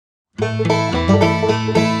Welcome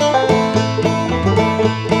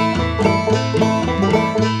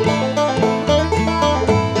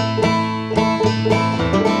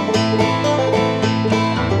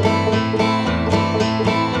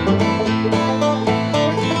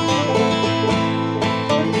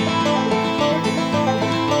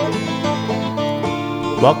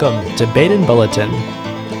to Baden Bulletin,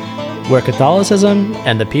 where Catholicism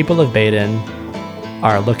and the people of Baden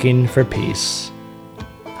are looking for peace.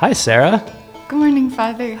 Hi, Sarah. Good morning,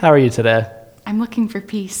 Father. How are you today? I'm looking for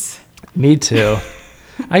peace. Me too.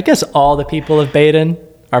 I guess all the people of Baden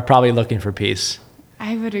are probably looking for peace.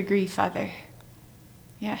 I would agree, Father.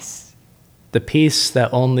 Yes. The peace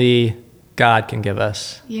that only God can give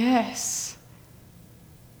us. Yes.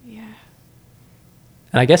 Yeah.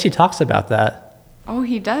 And I guess he talks about that. Oh,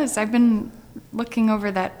 he does. I've been looking over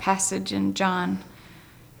that passage in John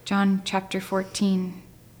chapter 14,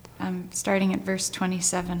 starting at verse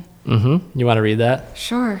 27. You want to read that?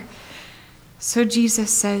 Sure. So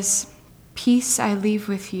Jesus says, "Peace I leave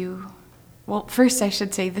with you." Well, first I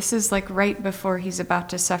should say this is like right before he's about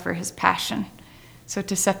to suffer his passion. So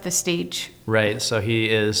to set the stage. Right. So he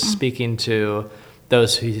is speaking to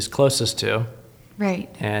those who he's closest to.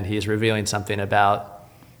 Right. And he's revealing something about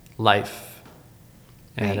life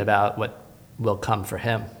and about what will come for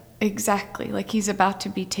him. Exactly. Like he's about to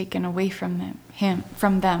be taken away from them.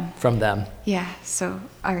 From them. Yeah. So,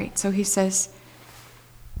 all right. So he says,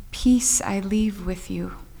 "Peace I leave with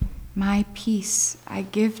you. My peace I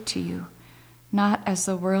give to you. Not as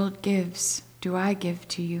the world gives, do I give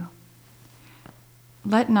to you.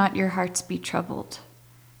 Let not your hearts be troubled,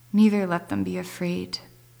 neither let them be afraid.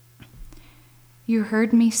 You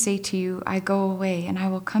heard me say to you, I go away and I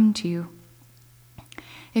will come to you.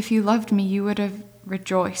 If you loved me, you would have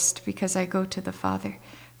rejoiced because I go to the Father,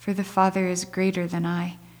 for the Father is greater than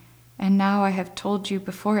I. And now I have told you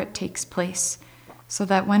before it takes place, so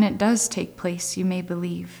that when it does take place, you may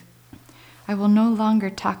believe. I will no longer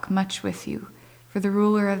talk much with you, for the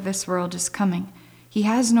ruler of this world is coming. He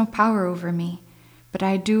has no power over me, but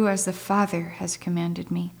I do as the Father has commanded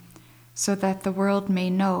me, so that the world may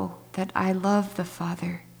know that I love the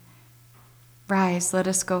Father. Rise, let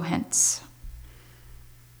us go hence."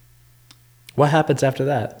 What happens after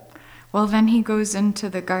that? Well, then he goes into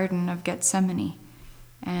the Garden of Gethsemane,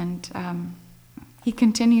 and he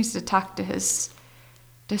continues to talk to his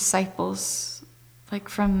disciples, like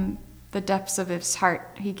from the depths of his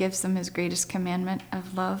heart. He gives them his greatest commandment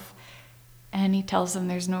of love, and he tells them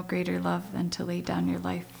there's no greater love than to lay down your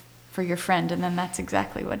life for your friend, and then that's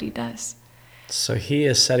exactly what he does. So he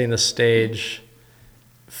is setting the stage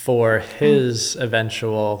for his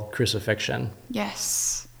eventual crucifixion.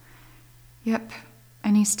 Yes. Yep.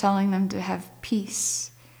 And he's telling them to have peace.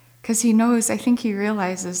 Because he knows, I think he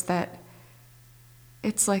realizes that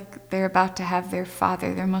it's like they're about to have their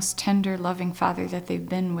father, their most tender, loving father that they've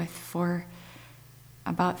been with for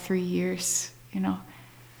about 3 years,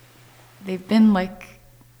 They've been like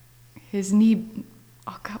his knee.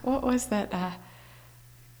 Oh, God, what was that?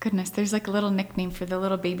 Goodness, there's like a little nickname for the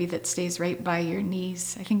little baby that stays right by your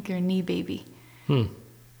knees. I think you're a knee baby.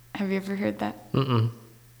 Have you ever heard that? Mm-mm.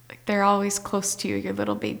 Like they're always close to you, your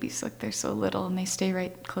little babies. Like they're so little and they stay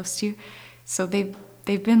right close to you. So they've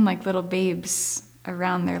been like little babes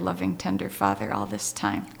around their loving, tender father all this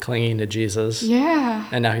time. Clinging to Jesus. Yeah.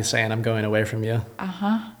 And now he's saying, I'm going away from you.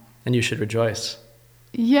 Uh-huh. And you should rejoice.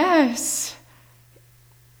 Yes.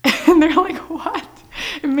 And they're like, what?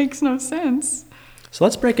 It makes no sense. So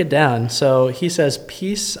let's break it down. So he says,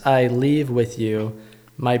 peace I leave with you,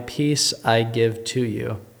 my peace I give to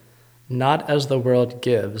you. Not as the world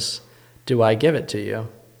gives, do I give it to you.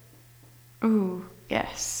 Ooh,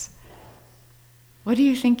 yes. What do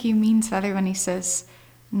you think he means, Father, when he says,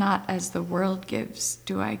 not as the world gives,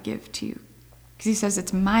 do I give to you? Because he says,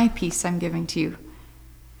 it's my peace I'm giving to you.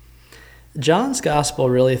 John's gospel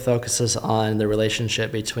really focuses on the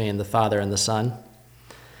relationship between the Father and the Son.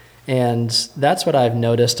 And that's what I've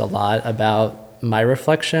noticed a lot about my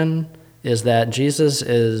reflection, is that Jesus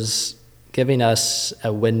is giving us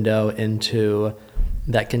a window into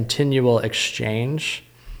that continual exchange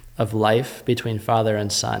of life between Father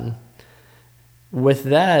and Son. With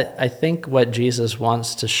that, I think what Jesus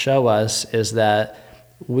wants to show us is that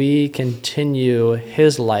we continue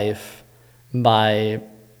his life by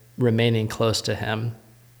remaining close to him.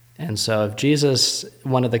 And so if Jesus,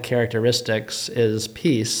 one of the characteristics is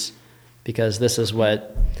peace, because this is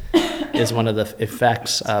what is one of the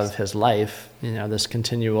effects of his life, this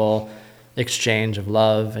continual exchange of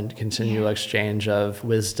love and continual exchange of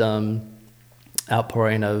wisdom,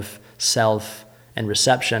 outpouring of self and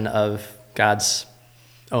reception of God's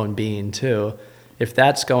own being too, if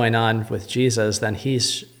that's going on with Jesus, then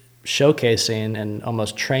he's showcasing and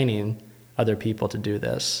almost training other people to do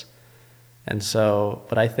this. And so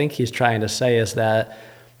what I think he's trying to say is that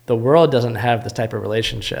the world doesn't have this type of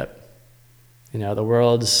relationship. The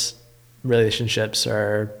world's relationships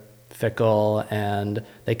are fickle and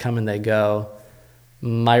they come and they go.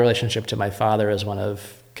 My relationship to my Father is one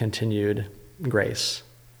of continued grace.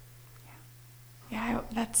 Yeah,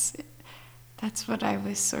 that's what I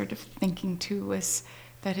was sort of thinking too, was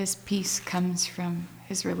that his peace comes from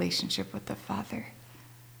his relationship with the Father.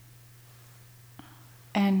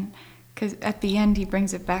 And because at the end he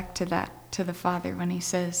brings it back to the Father when he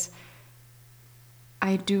says,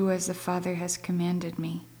 I do as the Father has commanded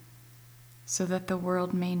me, so that the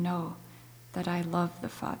world may know that I love the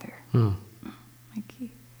Father. Like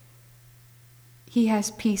he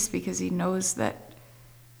has peace because he knows that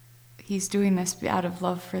he's doing this out of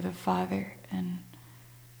love for the Father, and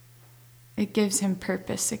it gives him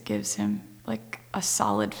purpose. It gives him like a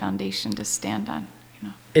solid foundation to stand on.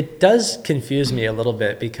 It does confuse me a little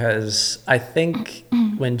bit, because I think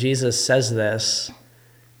when Jesus says this,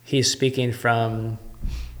 he's speaking from,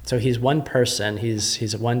 so he's one person,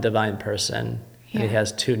 he's one divine person, and he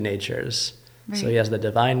has two natures. Right. So he has the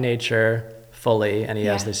divine nature fully, and he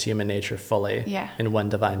has this human nature fully in one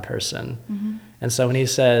divine person. Mm-hmm. And so when he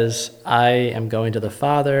says, I am going to the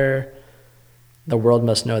Father, the world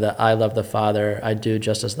must know that I love the Father, I do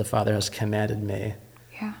just as the Father has commanded me.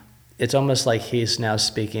 Yeah. It's almost like he's now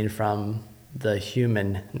speaking from the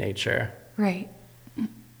human nature. Right.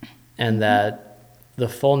 And that the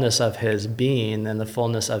fullness of his being and the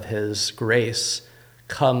fullness of his grace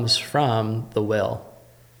comes from the will,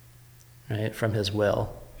 right? From his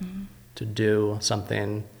will to do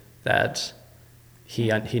something that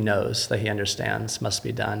he knows, that he understands must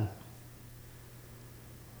be done.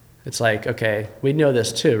 It's like, okay, we know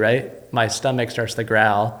this too, right? My stomach starts to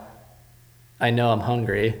growl. I know I'm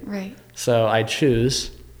hungry. Right. So I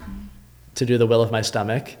choose to do the will of my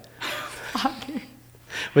stomach,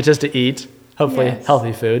 which is to eat, hopefully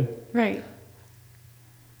healthy food. Right.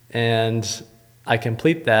 And I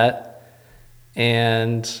complete that.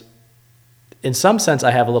 And in some sense,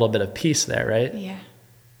 I have a little bit of peace there, right? Yeah.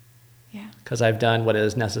 Yeah. Because I've done what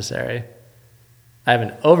is necessary. I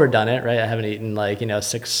haven't overdone it, right? I haven't eaten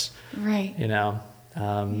 6, right.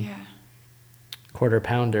 quarter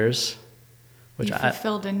pounders. Which you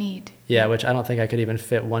fulfilled a need. Yeah, which I don't think I could even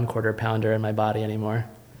fit 1 quarter pounder in my body anymore.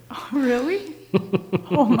 Oh, really?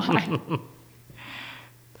 Oh, my.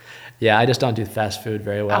 Yeah, I just don't do fast food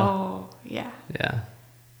very well. Oh, yeah. Yeah.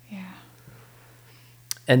 Yeah.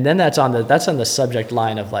 And then that's on the subject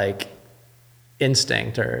line of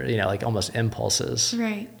instinct or, almost impulses.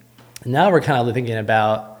 Right. Now we're kind of thinking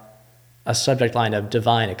about a subject line of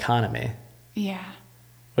divine economy. Yeah.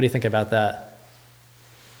 What do you think about that?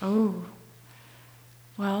 Oh,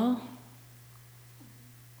 well,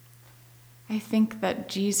 I think that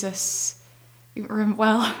Jesus,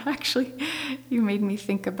 actually, you made me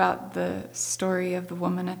think about the story of the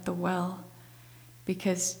woman at the well,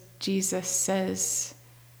 because Jesus says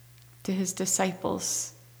to his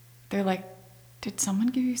disciples, they're like, did someone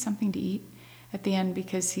give you something to eat? At the end,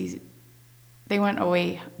 because they went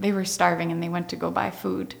away, they were starving and they went to go buy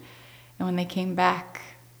food. And when they came back,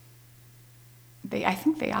 I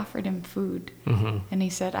think they offered him food. Mm-hmm. And he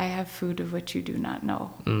said, I have food of which you do not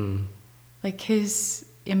know. Mm. Like his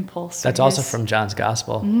impulse. That's also from John's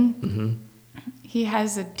Gospel. Mm-hmm. Mm-hmm. He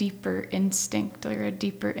has a deeper instinct or a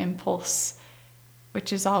deeper impulse,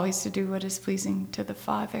 which is always to do what is pleasing to the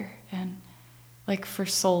Father. And for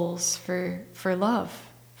souls, for love.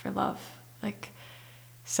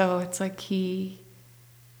 So it's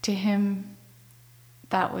to him,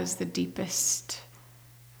 that was the deepest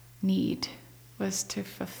need, was to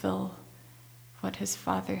fulfill what his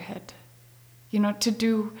Father had, to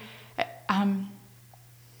do.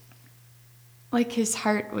 His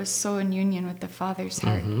heart was so in union with the Father's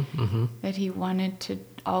heart that he wanted to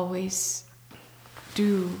always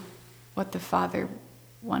do what the Father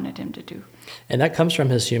wanted him to do. And that comes from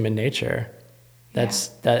his human nature. That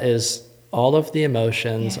is all of the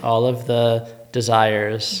emotions, all of the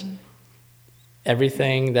desires,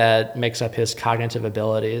 everything that makes up his cognitive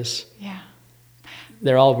abilities. Yeah.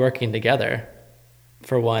 They're all working together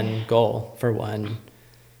for one goal, for one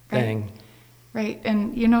thing. Right.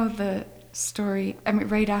 And the story,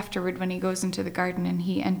 right afterward when he goes into the garden and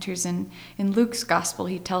he enters in Luke's gospel,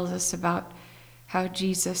 he tells us about how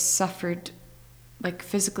Jesus suffered,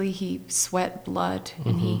 physically he sweat blood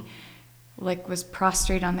and he was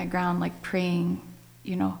prostrate on the ground, praying,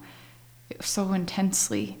 so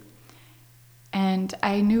intensely. And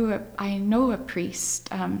I know a priest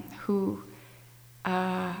who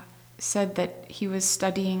said that he was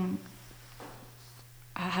studying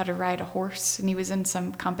how to ride a horse, and he was in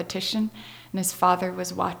some competition, and his father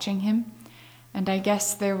was watching him. And I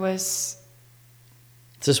guess there was...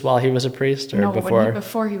 Is this while he was a priest or no, before?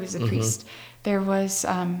 Before he was a priest. There was,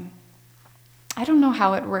 I don't know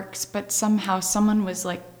how it works, but somehow someone was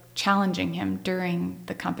like challenging him during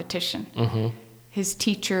the competition. His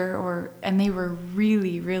teacher, and they were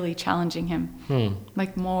really, really challenging him.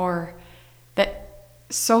 Like more, that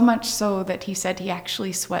so much so that he said he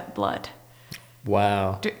actually sweat blood.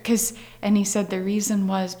 Wow. And he said the reason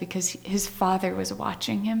was because his father was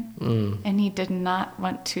watching him, and he did not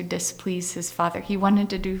want to displease his father. He wanted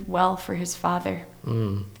to do well for his father.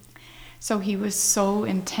 So he was so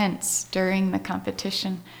intense during the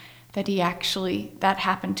competition that that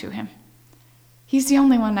happened to him. He's the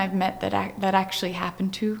only one I've met that actually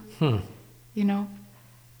happened to, you know.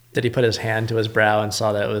 Did he put his hand to his brow and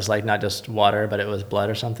saw that it was like not just water, but it was blood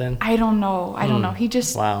or something? I don't know. He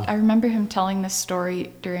just, wow. I remember him telling this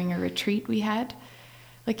story during a retreat we had.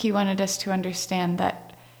 Like he wanted us to understand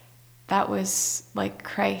that was like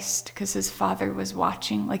Christ, because his father was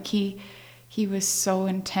watching. Like he was so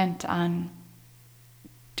intent on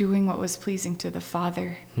doing what was pleasing to the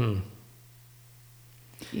Father. You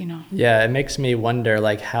know. Yeah, it makes me wonder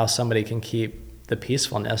like how somebody can keep the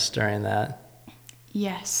peacefulness during that.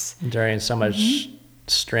 Yes. During so much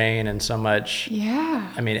strain and so much,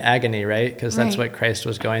 agony, right? Because that's what Christ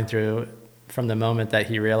was going through from the moment that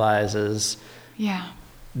he realizes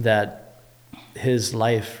that his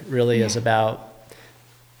life really is about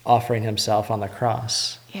offering himself on the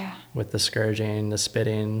cross. Yeah. With the scourging, the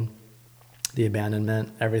spitting, the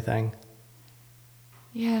abandonment, everything.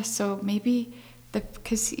 Yeah, so maybe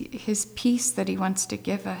because his peace that he wants to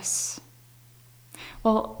give us.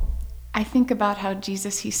 Well, I think about how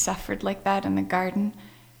Jesus, he suffered like that in the garden,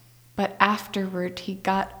 but afterward he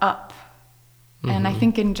got up. And I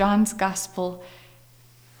think in John's gospel,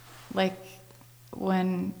 like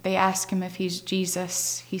when they ask him if he's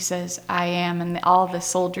Jesus, he says, I am. And all the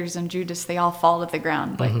soldiers and Judas, they all fall to the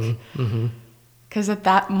ground. Like, because at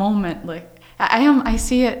that moment, like, I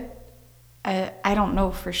see it, I don't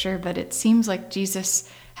know for sure, but it seems like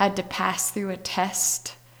Jesus had to pass through a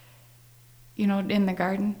test, you know, in the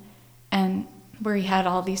garden. And where he had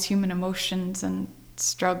all these human emotions and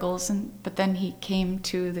struggles, but then he came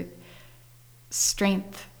to the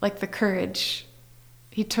strength, like the courage.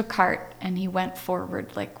 He took heart and he went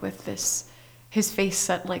forward, like with his face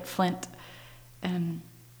set like flint. And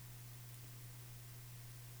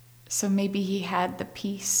so maybe he had the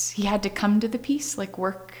peace. He had to come to the peace, like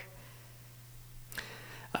work.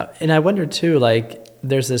 And I wonder too, like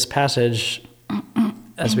there's this passage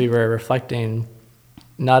as we were reflecting,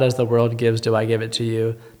 not as the world gives do I give it to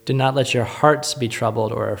you. Do not let your hearts be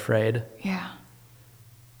troubled or afraid. Yeah.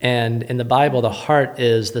 And in the Bible, the heart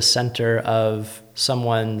is the center of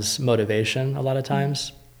someone's motivation a lot of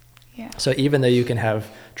times. Yeah. So even though you can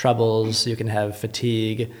have troubles, you can have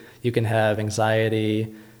fatigue, you can have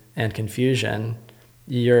anxiety and confusion,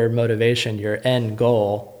 your motivation, your end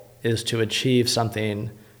goal is to achieve something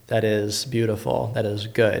that is beautiful, that is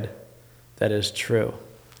good, that is true.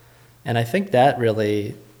 And I think that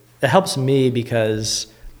really, it helps me because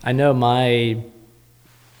I know my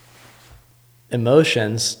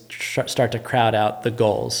emotions start to crowd out the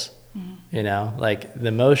goals, you know, like the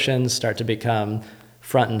emotions start to become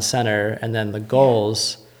front and center, and then the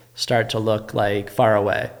goals start to look like far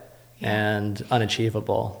away and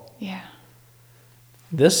unachievable. Yeah.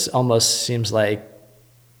 This almost seems like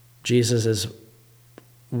Jesus is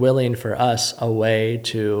willing for us a way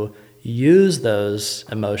to use those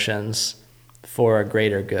emotions for a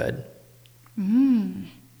greater good.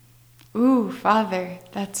 Ooh, Father,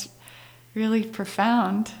 that's really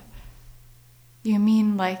profound. You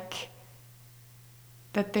mean like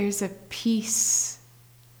that there's a peace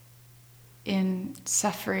in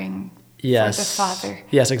suffering for the Father?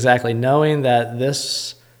 Yes, exactly. Knowing that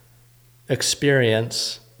this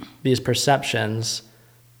experience, these perceptions,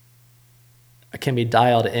 can be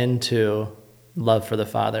dialed into love for the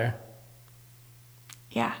Father.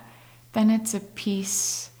 Yeah, then it's a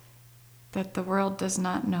peace that the world does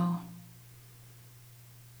not know.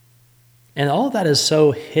 And all of that is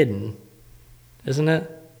so hidden, isn't it?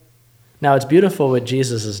 Now, it's beautiful what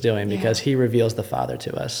Jesus is doing because he reveals the Father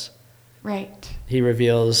to us. Right. He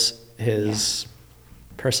reveals his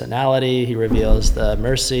personality. He reveals the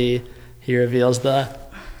mercy. He reveals the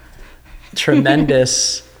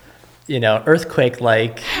tremendous,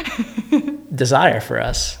 earthquake-like desire for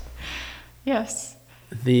us. Yes.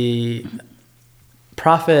 The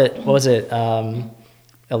prophet, what was it,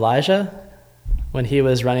 Elijah, when he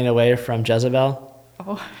was running away from Jezebel?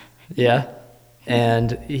 Oh, Yeah.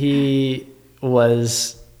 And he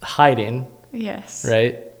was hiding, yes.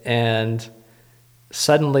 right? And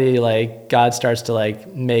suddenly, like, God starts to,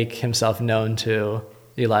 like, make himself known to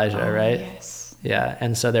Elijah, Oh, right? yes. Yeah.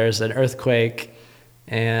 And so there's an earthquake,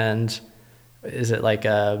 and is it like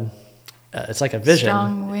it's like a vision.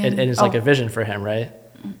 Strong wind. It's like a vision for him, right?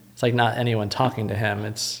 It's like not anyone talking to him.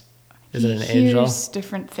 Is it an angel? He hears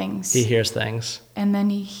different things. He hears things. And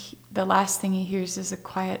then the last thing he hears is a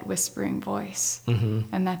quiet whispering voice.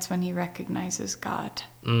 Mm-hmm. And that's when he recognizes God.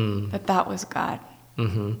 Mm. That was God.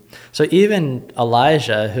 Mm-hmm. So even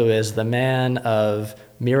Elijah, who is the man of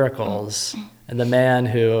miracles and the man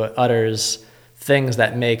who utters things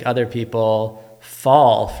that make other people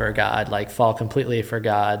fall for God, like fall completely for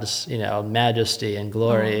God's, majesty and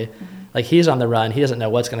glory. Oh, mm-hmm. Like he's on the run. He doesn't know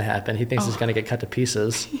what's going to happen. He thinks he's going to get cut to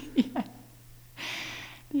pieces. Yeah.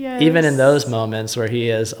 Yes. Even in those moments where he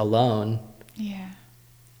is alone, yeah.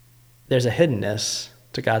 there's a hiddenness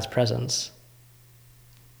to God's presence.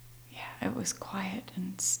 Yeah, it was quiet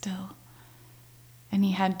and still. And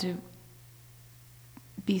he had to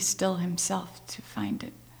be still himself to find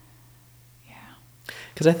it. Yeah.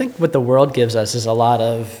 Because I think what the world gives us is a lot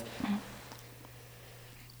of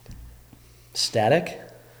static,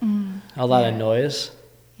 a lot of noise.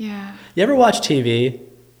 Yeah. You ever watch TV?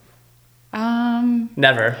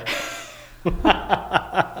 Never. When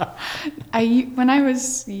I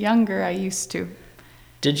was younger, I used to.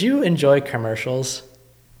 Did you enjoy commercials?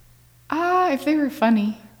 If they were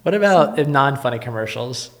funny. What about if non-funny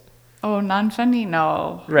commercials? Oh, non-funny?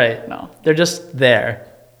 No. Right. No. They're just there.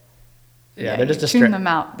 Yeah, they're just tune them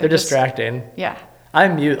out. They're distracting. Yeah. I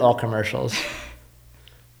mute all commercials.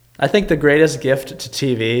 I think the greatest gift to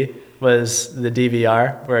TV was the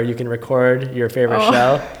DVR, where you can record your favorite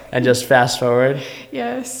show and just fast forward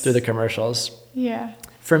Yes. through the commercials. Yeah.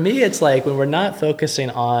 For me, it's like when we're not focusing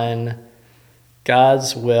on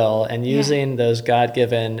God's will and using those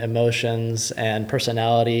God-given emotions and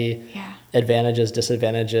personality advantages,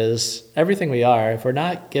 disadvantages, everything we are, if we're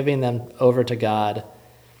not giving them over to God,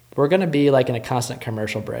 we're going to be like in a constant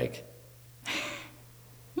commercial break.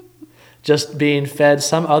 Just being fed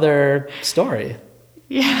some other story.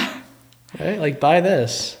 Yeah. Right? Like, buy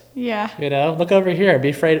this. Yeah. Look over here. Be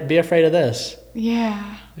afraid of this.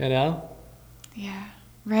 Yeah. Yeah.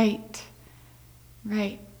 Right.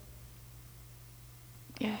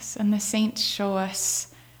 Yes, and the saints show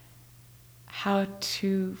us how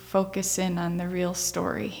to focus in on the real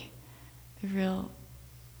story, the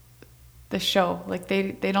show. Like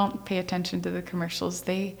they don't pay attention to the commercials.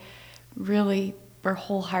 They really were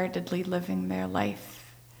wholeheartedly living their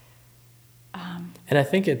life. And I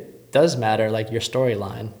think it does matter, like your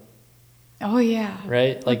storyline. Oh yeah.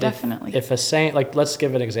 Right? Like definitely. If a saint, like let's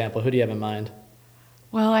give an example. Who do you have in mind?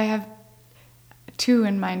 Well, I have two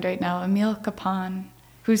in mind right now. Emil Capon,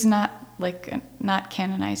 who's not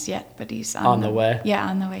canonized yet, but he's on the way. Yeah,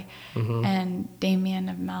 on the way. Mm-hmm. And Damien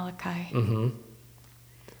of Malachi. Mm-hmm.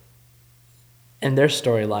 And their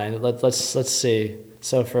storyline. Let's see.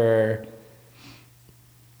 So for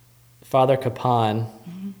Father Capon,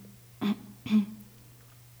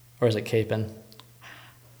 or is it Capon?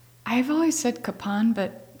 I've always said Capon,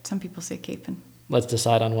 but some people say Capon. Let's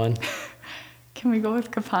decide on one. Can we go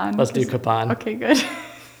with Capon? Let's do Capon. Okay, good.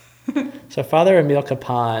 So Father Emil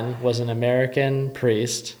Capon was an American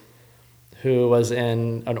priest who was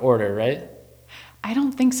in an order, right? I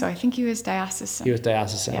don't think so. I think he was diocesan. He was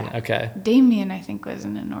diocesan, yeah. Okay. Damien, I think, was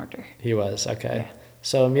in an order. He was, okay. Yeah.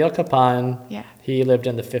 So Emil Capon, yeah. He lived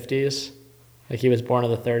in the 50s? Like he was born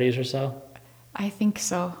in the 30s or so? I think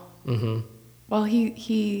so. Mm-hmm. Well,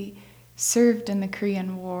 he served in the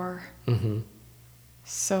Korean War. Mm-hmm.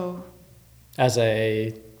 So... As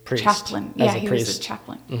a priest. Chaplain. As he priest. was a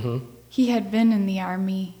chaplain. Mm-hmm. He had been in the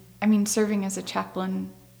army, serving as a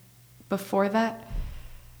chaplain before that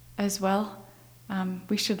as well.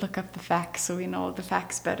 We should look up the facts so we know the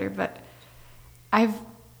facts better. But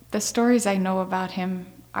the stories I know about him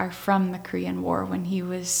are from the Korean War when he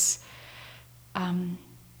was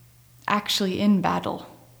actually in battle.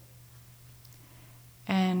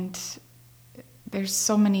 And there's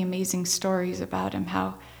so many amazing stories about him,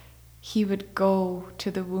 how he would go to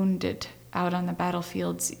the wounded out on the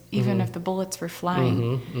battlefields, even if the bullets were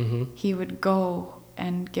flying. He would go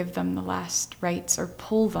and give them the last rites or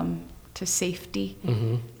pull them to safety.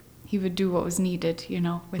 He would do what was needed,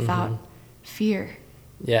 without fear.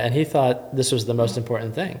 Yeah, and he thought this was the most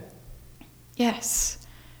important thing. Yes.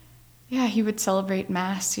 Yeah, he would celebrate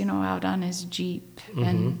Mass, out on his Jeep.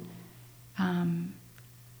 And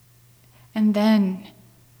then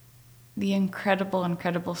the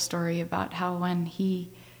incredible story about how when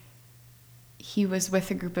he he was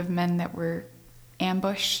with a group of men that were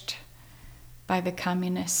ambushed by the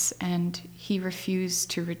communists, and he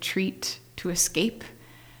refused to retreat to escape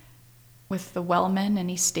with the well men, and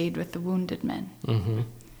he stayed with the wounded men. Mm-hmm.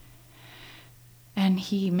 And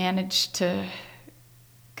he managed to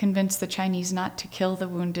convince the Chinese not to kill the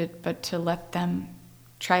wounded, but to let them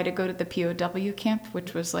try to go to the POW camp,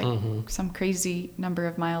 which was like some crazy number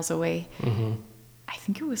of miles away. Mm-hmm. I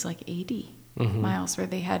think it was like 80 miles where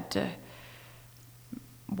they had to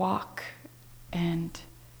walk, and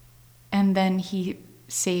then he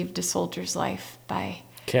saved a soldier's life by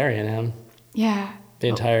carrying him the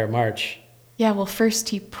entire march. Yeah, well, first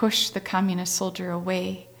he pushed the communist soldier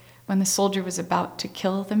away. When the soldier was about to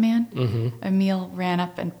kill the man, Emil ran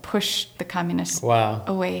up and pushed the communist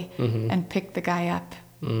away and picked the guy up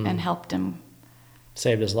and helped him.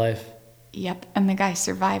 Saved his life. Yep, and the guy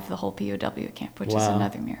survived the whole POW camp, which is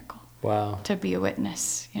another miracle. Wow. To be a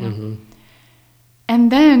witness, you know. And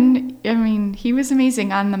then, I mean, he was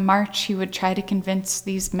amazing. On the march, he would try to convince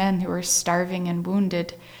these men who were starving and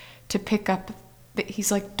wounded to pick up.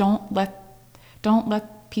 He's like, don't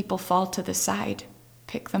let people fall to the side.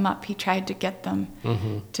 Pick them up. He tried to get them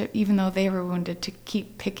to, even though they were wounded, to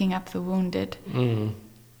keep picking up the wounded,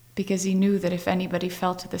 because he knew that if anybody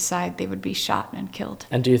fell to the side, they would be shot and killed.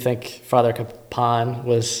 And do you think Father Capon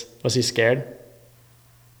was he scared?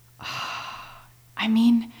 I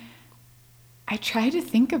mean, I try to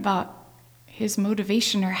think about his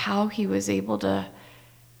motivation or how he was able to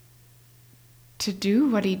do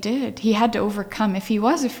what he did. He had to overcome. If he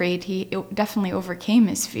was afraid, he definitely overcame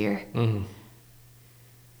his fear.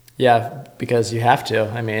 Yeah, because you have to.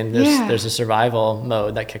 I mean, there's a survival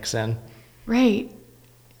mode that kicks in. Right.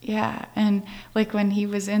 Yeah. And like when he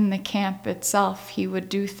was in the camp itself, he would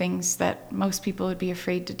do things that most people would be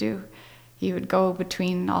afraid to do. He would go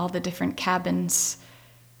between all the different cabins,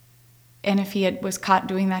 and if he was caught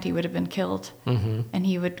doing that, he would have been killed. And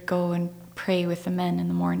he would go and pray with the men in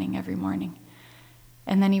the morning, every morning.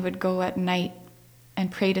 And then he would go at night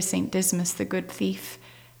and pray to St. Dismas, the good thief,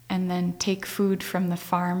 and then take food from the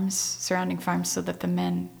farms, surrounding farms, so that the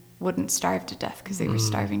men wouldn't starve to death, because they were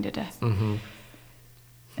starving to death.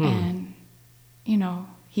 And, you know,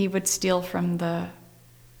 he would steal from the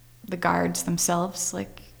guards themselves,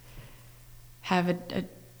 like have a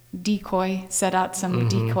decoy, set out some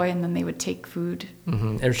decoy, and then they would take food.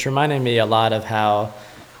 It's reminding me a lot of how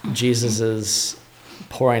Jesus'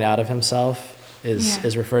 pouring out of himself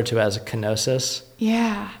is referred to as a kenosis.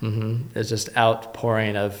 Yeah. It's just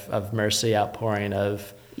outpouring of mercy, outpouring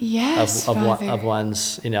of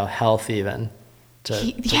one's health, even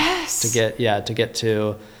to get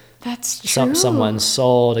to that's true. Someone's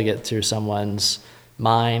soul, to get through someone's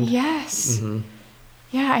mind. Yes.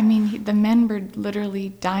 Yeah, I mean, the men were literally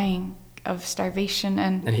dying of starvation,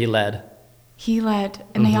 and he led.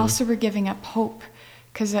 And they also were giving up hope,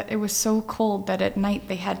 because it was so cold that at night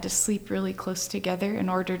they had to sleep really close together in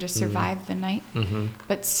order to survive the night.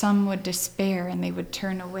 But some would despair, and they would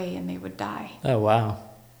turn away, and they would die. Oh, wow.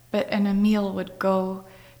 And Emil would go,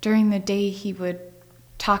 during the day he would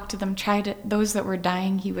talk to them, those that were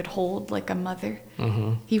dying, he would hold like a mother.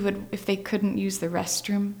 He would, if they couldn't use the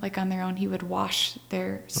restroom like on their own, he would wash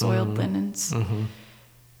their soiled linens.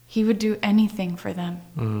 He would do anything for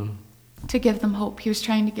them to give them hope. He was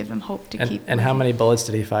trying to give them hope to keep. And how many bullets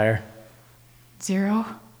did he fire? 0.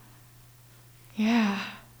 Yeah.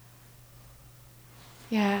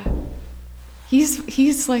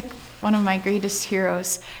 He's like one of my greatest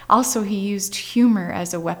heroes. Also, he used humor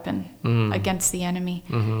as a weapon against the enemy,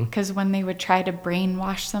 because when they would try to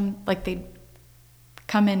brainwash them, like they'd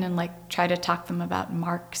come in and like try to talk them about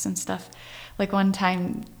Marx and stuff. Like one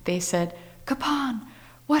time they said, "Capon,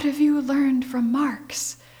 what have you learned from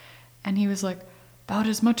Marx?" And he was like, "About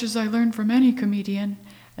as much as I learned from any comedian."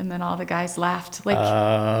 And then all the guys laughed. Like,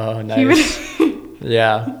 oh, nice.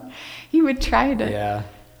 Yeah. He would try to. Yeah.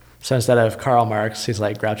 So instead of Karl Marx, he's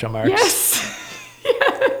like Groucho Marx. Yes.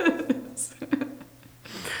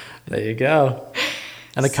 There you go.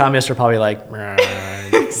 And the communists are probably like,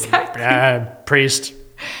 exactly. Priest,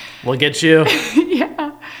 we'll get you.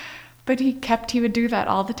 Yeah. But he would do that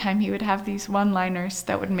all the time. He would have these one-liners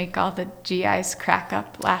that would make all the GIs crack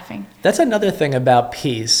up laughing. That's another thing about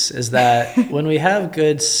peace, is that when we have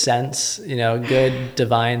good sense, good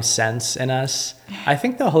divine sense in us, I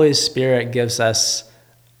think the Holy Spirit gives us,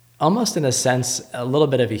 almost in a sense, a little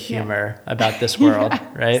bit of a humor about this world,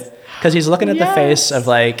 right? Because he's looking at the face of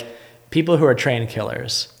like people who are trained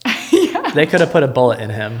killers. They could have put a bullet in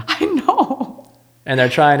him. I know. And they're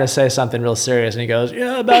trying to say something real serious, and he goes,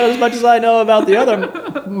 "Yeah, about as much as I know about the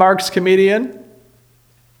other Marx comedian."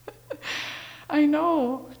 I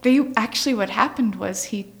know. what happened was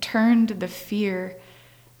he turned the fear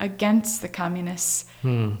against the communists,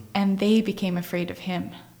 and they became afraid of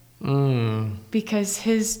him. Because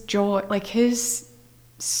his joy, like his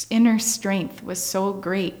inner strength was so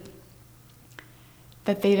great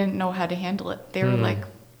that they didn't know how to handle it. They were like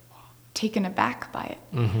taken aback by it.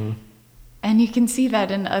 And you can see that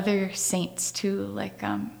in other saints too, like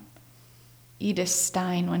Edith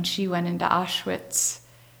Stein, when she went into Auschwitz,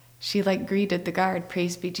 she like greeted the guard,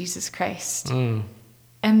 "Praise be Jesus Christ." And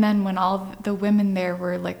then when all the women there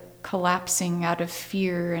were like collapsing out of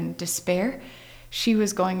fear and despair, she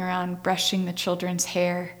was going around brushing the children's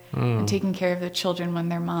hair and taking care of the children when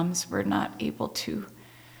their moms were not able to.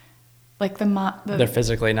 Like they're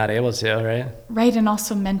physically not able to, right? Right, and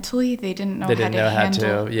also mentally, they didn't know how to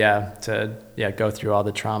handle. To go through all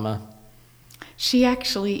the trauma.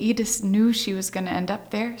 Edith knew she was going to end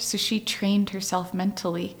up there, so she trained herself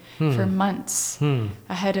mentally for months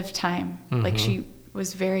ahead of time. Like she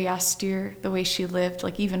was very austere the way she lived,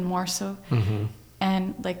 like even more so,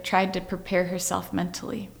 and like tried to prepare herself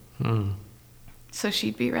mentally so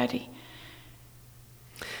she'd be ready.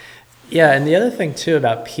 Yeah, and the other thing too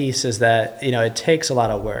about peace is that, it takes a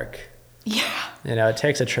lot of work. Yeah. It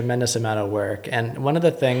takes a tremendous amount of work. And one of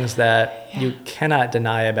the things that you cannot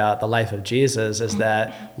deny about the life of Jesus is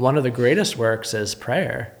that one of the greatest works is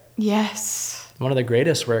prayer. Yes. One of the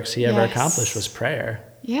greatest works he ever accomplished was prayer.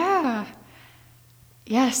 Yeah.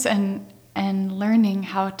 Yes, and learning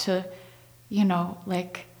how to,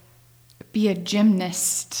 like be a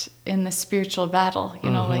gymnast in the spiritual battle,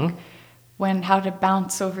 like how to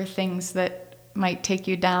bounce over things that might take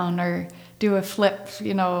you down, or do a flip,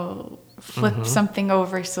 flip something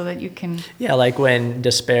over so that you can... Yeah, like when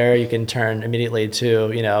despair, you can turn immediately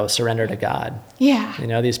to, surrender to God.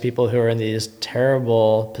 Yeah. These people who are in these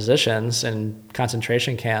terrible positions in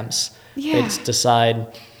concentration camps, they just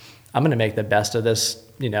decide, I'm going to make the best of this,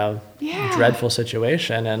 dreadful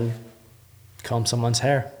situation and comb someone's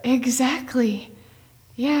hair. Exactly.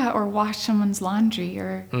 Yeah, or wash someone's laundry,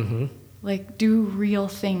 or... like do real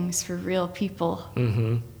things for real people.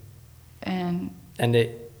 And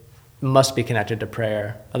it must be connected to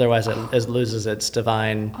prayer. Otherwise it loses its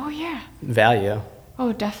divine value.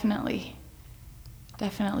 Oh, definitely.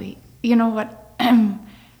 Definitely. You know what?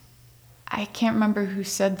 I can't remember who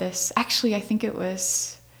said this. Actually, I think it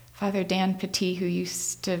was Father Dan Petit, who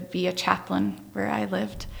used to be a chaplain where I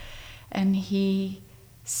lived. And he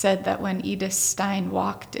said that when Edith Stein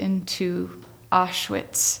walked into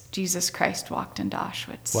Auschwitz, Jesus Christ walked into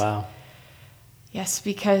Auschwitz. Wow. Yes,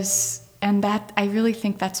 I really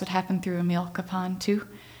think that's what happened through Emil Kapan too.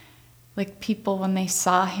 Like people, when they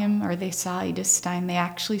saw him or they saw Edith Stein, they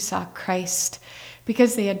actually saw Christ,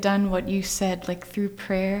 because they had done what you said, like through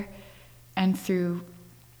prayer and through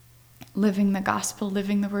living the gospel,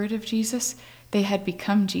 living the word of Jesus, they had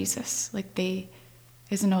become Jesus. Like it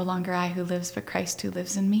is no longer I who lives, but Christ who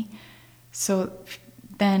lives in me. So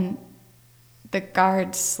then the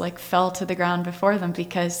guards fell to the ground before them,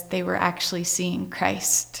 because they were actually seeing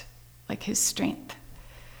Christ, like his strength.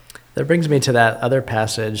 That brings me to that other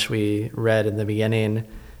passage we read in the beginning.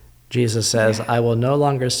 Jesus says, I will no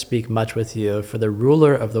longer speak much with you, for the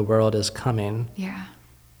ruler of the world is coming. Yeah.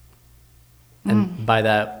 And by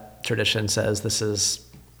that, tradition says this is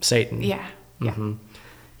Satan. Yeah.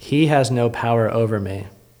 He has no power over me.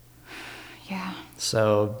 Yeah.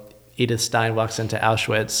 So Edith Stein walks into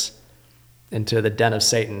Auschwitz, into the den of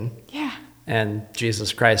Satan. Yeah. And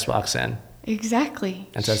Jesus Christ walks in. Exactly.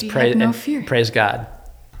 And says, no fear. Praise God.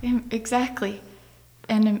 Exactly.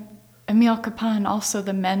 And Emil Kapan, also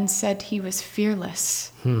the men said he was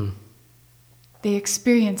fearless. They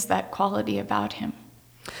experienced that quality about him.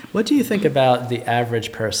 What do you think about the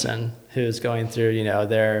average person who's going through,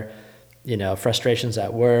 their, frustrations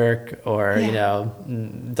at work, or,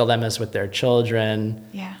 dilemmas with their children?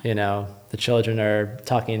 Yeah. The children are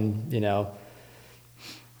talking,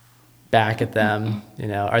 back at them.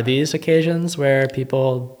 Are these occasions where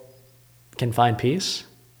people can find peace?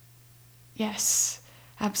 Yes,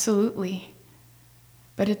 absolutely.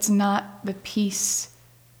 But it's not the peace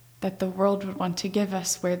that the world would want to give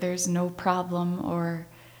us, where there's no problem, or,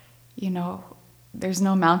 there's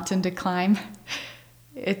no mountain to climb.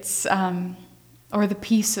 It's, or the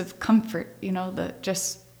peace of comfort,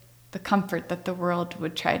 the comfort that the world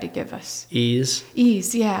would try to give us. Ease,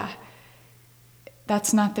 yeah.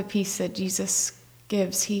 That's not the peace that Jesus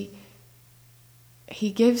gives. He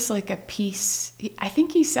gives like a peace. I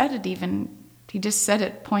think he said it even. He just said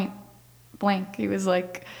it point blank. He was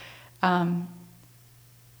like, in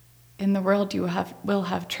the world you will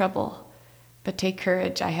have trouble, but take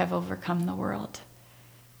courage. I have overcome the world.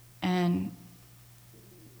 And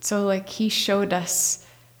So like he showed us,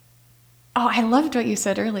 oh, I loved what you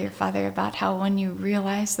said earlier, Father, about how when you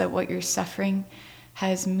realize that what you're suffering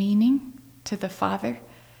has meaning to the Father,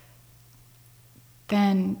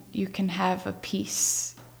 then you can have a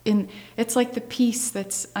peace. It's like the peace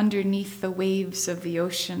that's underneath the waves of the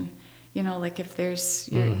ocean. You know, like if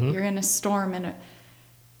you're in a storm and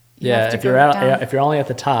if you're only at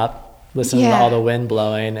the top, listening to all the wind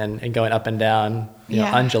blowing and going up and down,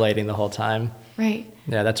 undulating the whole time. Right.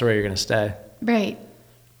 Yeah, that's where you're going to stay. Right.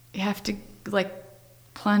 You have to like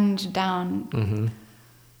plunge down,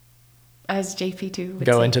 as JP2 would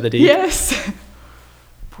go say. into the deep. Yes.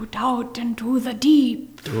 Put out into the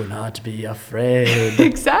deep. Do not be afraid.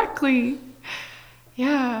 Exactly.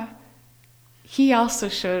 Yeah. He also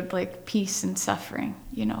showed like peace in suffering,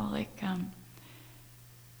 you know, like,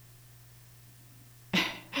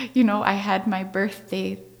 you know, I had my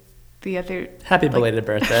birthday the other... Happy belated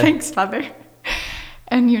birthday. Thanks, Father.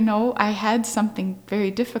 And, you know, I had something very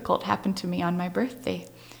difficult happen to me on my birthday.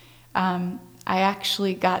 I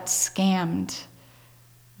actually got scammed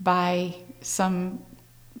by some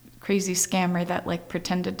crazy scammer that like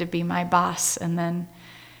pretended to be my boss and then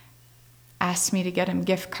asked me to get him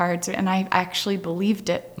gift cards, and I actually believed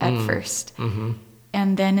it at first.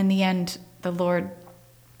 And then in the end, the Lord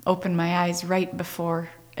opened my eyes right before.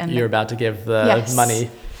 And you're about to give the money.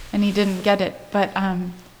 And he didn't get it. But,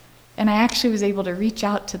 and I actually was able to reach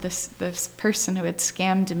out to this person who had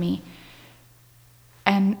scammed me.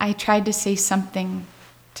 And I tried to say something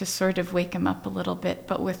to sort of wake him up a little bit,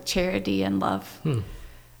 but with charity and love.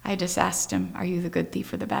 I just asked him, are you the good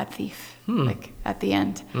thief or the bad thief? Like at the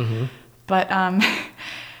end. But,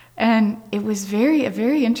 and it was a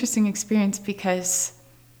very interesting experience because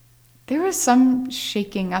there was some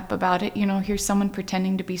shaking up about it. You know, here's someone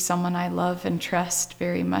pretending to be someone I love and trust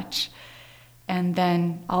very much. And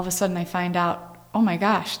then all of a sudden I find out, oh my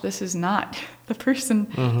gosh, this is not the person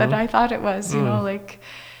that I thought it was, you know, like,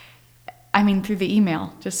 I mean, through the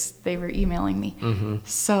email, just they were emailing me.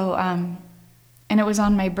 So, and it was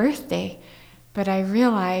on my birthday, but I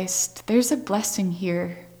realized there's a blessing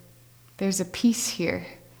here. There's a peace here.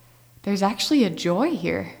 There's actually a joy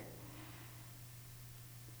here.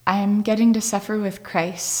 I'm getting to suffer with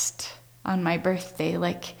Christ on my birthday,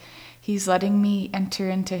 like he's letting me enter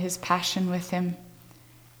into his passion with him.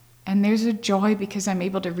 And there's a joy because I'm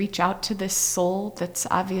able to reach out to this soul that's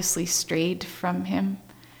obviously strayed from him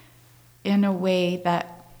in a way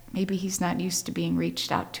that maybe he's not used to being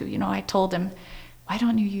reached out to. You know, I told him, why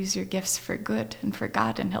don't you use your gifts for good and for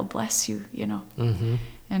God, and he'll bless you, you know.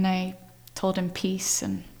 And I told him peace.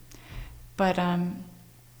 But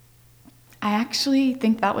I actually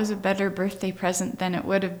think that was a better birthday present than it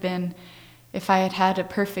would have been if I had had a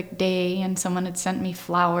perfect day and someone had sent me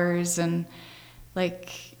flowers and like,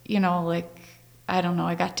 you know, like, I don't know,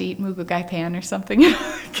 I got to eat mugu gai pan or something.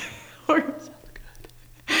 Or,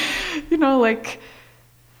 you know, like,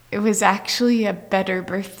 it was actually a better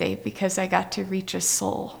birthday because I got to reach a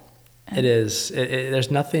soul. It is.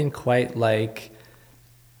 There's nothing quite like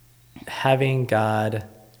having God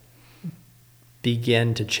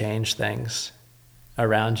begin to change things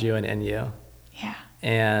around you and in you. Yeah.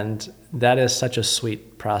 And that is such a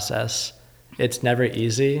sweet process. It's never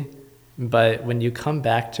easy, but when you come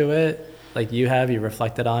back to it, like you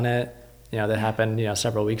reflected on it, you know, that happened, you know,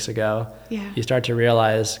 several weeks ago. Yeah. You start to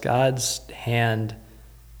realize God's hand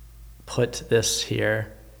put this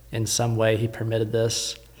here in some way. He permitted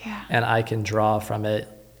this. Yeah. And I can draw from it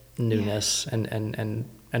newness and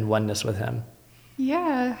oneness with him.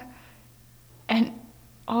 Yeah. And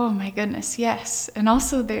oh my goodness, yes. And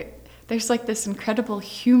also there's like this incredible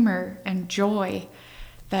humor and joy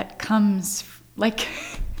that comes, like,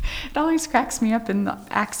 it always cracks me up in the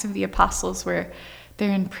Acts of the Apostles where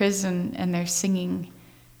they're in prison and they're singing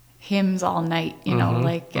hymns all night, you know,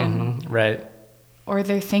 like, and right. Or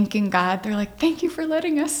they're thanking God. They're like, thank you for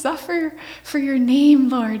letting us suffer for your name,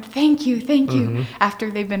 Lord. Thank you, thank you. After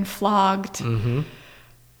they've been flogged.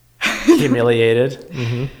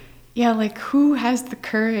 Humiliated. Yeah, like who has the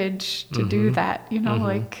courage to do that? You know,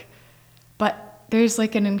 like, but there's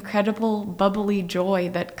like an incredible bubbly joy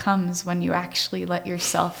that comes when you actually let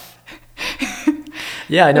yourself.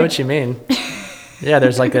 Yeah, I know what you mean. Yeah,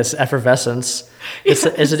 there's like this effervescence. It's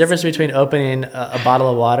the difference between opening a bottle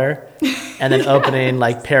of water and then opening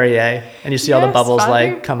like Perrier, and you see all the bubbles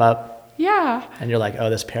like come up. Yeah. And you're like, oh,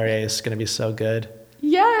 this Perrier is going to be so good.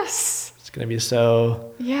 Yes. It's going to be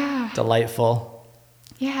so delightful.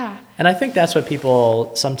 Yeah. And I think that's what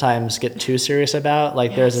people sometimes get too serious about.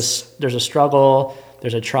 Like there's a struggle,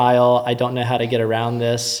 there's a trial, I don't know how to get around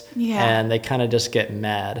this. Yeah. And they kind of just get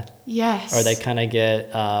mad. Yes. Or they kind of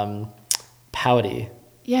get pouty.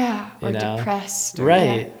 Yeah, or you know? depressed. Or,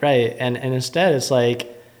 Right, right. And instead it's like,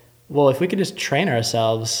 well, if we could just train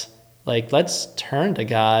ourselves, like, let's turn to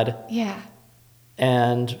God Yeah.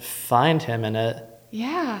 and find him in it.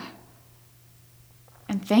 Yeah.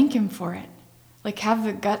 And thank him for it. Like, have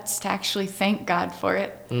the guts to actually thank God for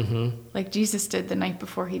it. Like Jesus did the night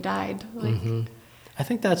before he died. Like, I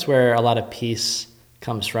think that's where a lot of peace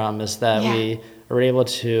comes from, is that Yeah. we are able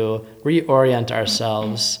to reorient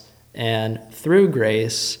ourselves and through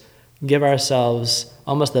grace give ourselves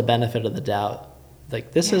almost the benefit of the doubt.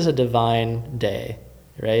 Like, this is a divine day,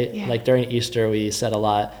 right? Yeah. Like during Easter, we said a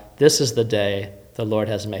lot, this is the day the Lord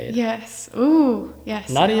has made. Yes. Ooh, yes.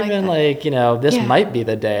 Not I even like that. this Yeah. might be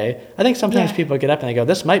the day. I think sometimes Yeah. people get up and they go,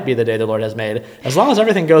 this might be the day the Lord has made. As long as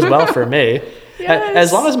everything goes well for me, Yes.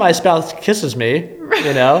 as long as my spouse kisses me,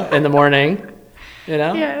 in the morning,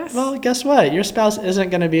 Yes. well, guess what? Your spouse isn't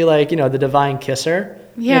going to be like, the divine kisser,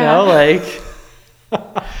 Yeah.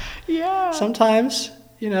 Yeah. sometimes,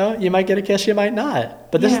 you might get a kiss, you might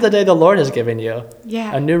not. But this is Yeah. the day the Lord has given you.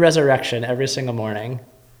 Yeah. A new resurrection every single morning.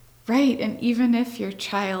 Right. And even if your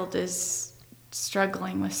child is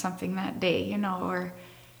struggling with something that day, or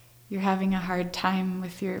you're having a hard time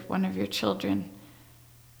with one of your children,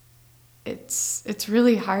 it's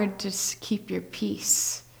really hard to keep your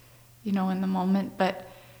peace, in the moment. But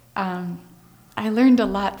I learned a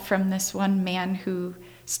lot from this one man who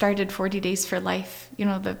started 40 Days for Life,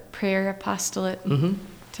 the prayer apostolate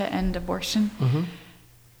to end abortion.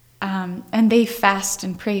 And they fast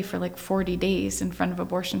and pray for like 40 days in front of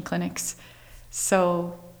abortion clinics.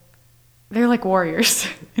 So they're like warriors.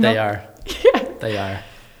 They are. Yeah. They are.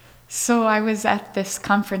 So I was at this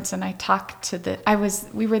conference and I talked to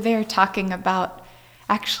we were there talking about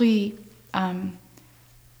actually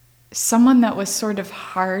someone that was sort of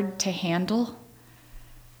hard to handle,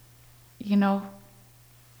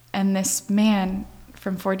 and this man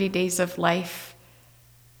from 40 Days of Life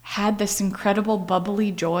had this incredible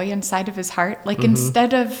bubbly joy inside of his heart. Like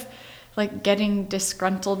instead of like getting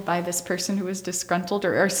disgruntled by this person who was disgruntled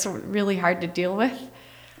or so really hard to deal with,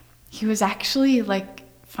 he was actually like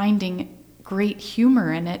finding great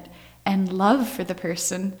humor in it and love for the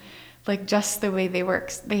person, like just the way they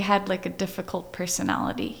work. They had like a difficult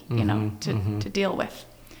personality, to deal with.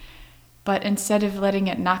 But instead of letting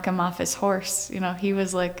it knock him off his horse, he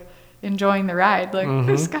was like enjoying the ride. Like,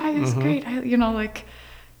 this guy is great. Like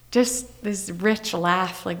just this rich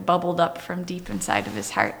laugh like bubbled up from deep inside of his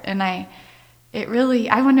heart. And I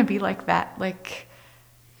want to be like that, like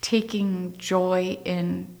taking joy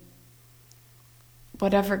in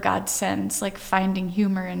whatever God sends, like finding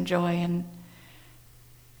humor and joy and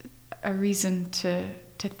a reason to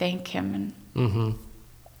thank him. And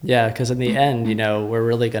Yeah, because in the end, we're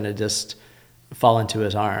really going to just fall into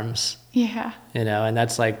his arms. Yeah. And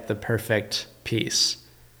that's like the perfect peace,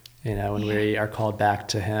 when we are called back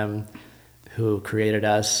to him who created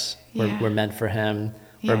us. We're meant for him.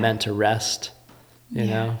 We're meant to rest,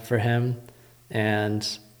 for him.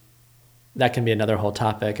 And that can be another whole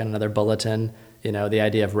topic and another bulletin, the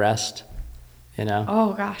idea of rest,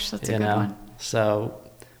 Oh gosh, that's a good one. So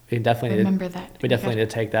we definitely Remember that. We definitely need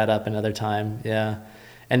to take that up another time. Yeah.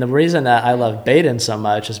 And the reason that I love Baden so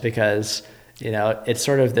much is because, it's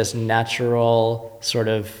sort of this natural sort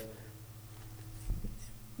of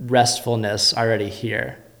restfulness already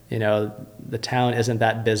here. The town isn't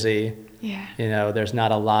that busy. Yeah. There's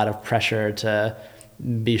not a lot of pressure to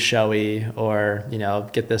be showy or,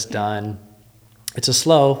 get this done. It's a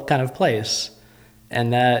slow kind of place.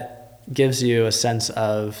 And that gives you a sense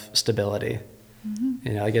of stability.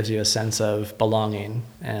 It gives you a sense of belonging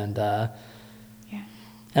and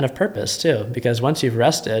of purpose too. Because once you've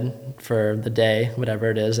rested for the day, whatever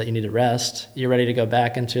it is that you need to rest, you're ready to go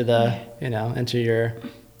back into the, into your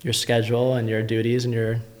schedule and your duties and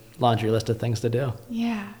your laundry list of things to do.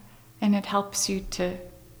 Yeah. And it helps you to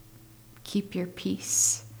keep your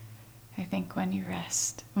peace, I think, when you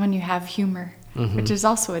rest, when you have humor, which is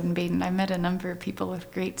also in Baden. I met a number of people with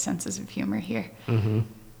great senses of humor here.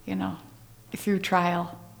 Through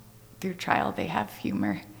trial, they have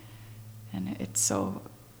humor, and it's so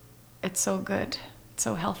good, it's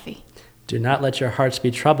so healthy. Do not let your hearts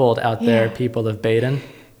be troubled out there, people of Baden.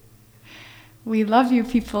 We love you,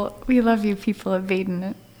 people. We love you, people of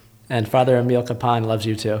Baden. And Father Emil Kapan loves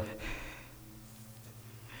you too.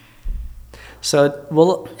 So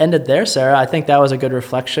we'll end it there, Sarah. I think that was a good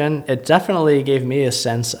reflection. It definitely gave me a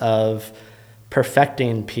sense of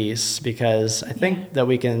perfecting peace, because I think that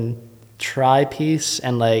we can try peace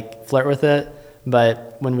and like flirt with it,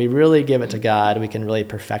 but when we really give it to God, we can really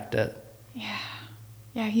perfect it.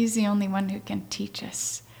 Yeah, he's the only one who can teach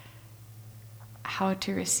us how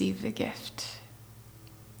to receive the gift.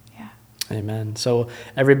 Amen. So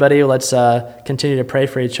everybody, let's continue to pray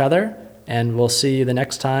for each other, and we'll see you the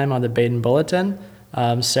next time on the Baden Bulletin.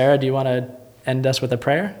 Sarah, do you want to end us with a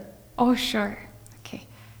prayer? Oh, sure. Okay.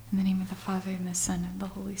 In the name of the Father, and the Son, and the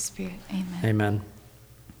Holy Spirit. Amen. Amen.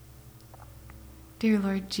 Dear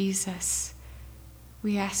Lord Jesus,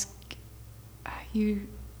 we ask you,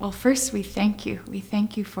 well, first we thank you. We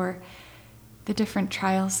thank you for the different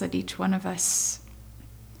trials that each one of us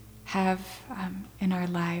have in our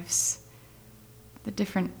lives, the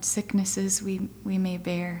different sicknesses we may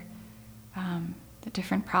bear, the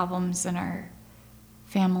different problems in our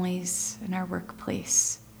families, in our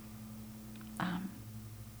workplace,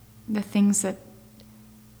 the things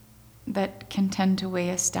that can tend to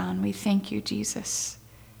weigh us down. We thank you, Jesus.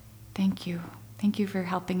 Thank you. Thank you for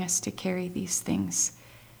helping us to carry these things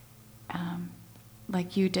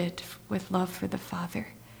like you did with love for the Father.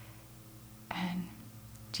 And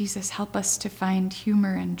Jesus, help us to find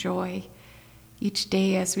humor and joy each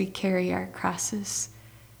day as we carry our crosses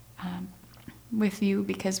with you,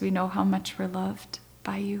 because we know how much we're loved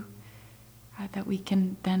by you, that we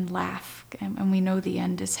can then laugh, and we know the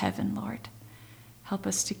end is heaven, Lord. Help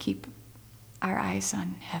us to keep our eyes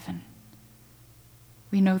on heaven.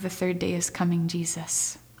 We know the third day is coming,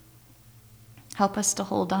 Jesus. Help us to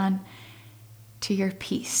hold on to your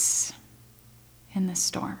peace in the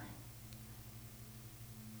storm,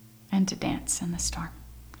 and to dance in the storm.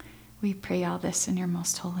 We pray all this in your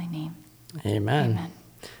most holy name. Amen. Amen.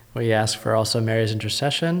 We ask for also Mary's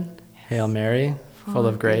intercession. Yes. Hail Mary, full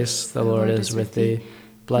of grace, the Lord is with thee.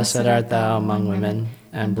 Blessed art thou among women,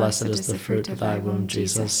 and blessed is the fruit of thy womb,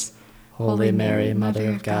 Jesus. Holy Mary, Mother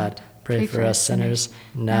of God, pray for us sinners,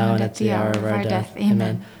 now and at the hour of our death.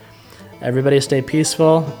 Amen. Everybody stay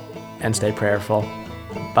peaceful and stay prayerful.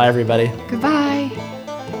 Bye, everybody. Goodbye.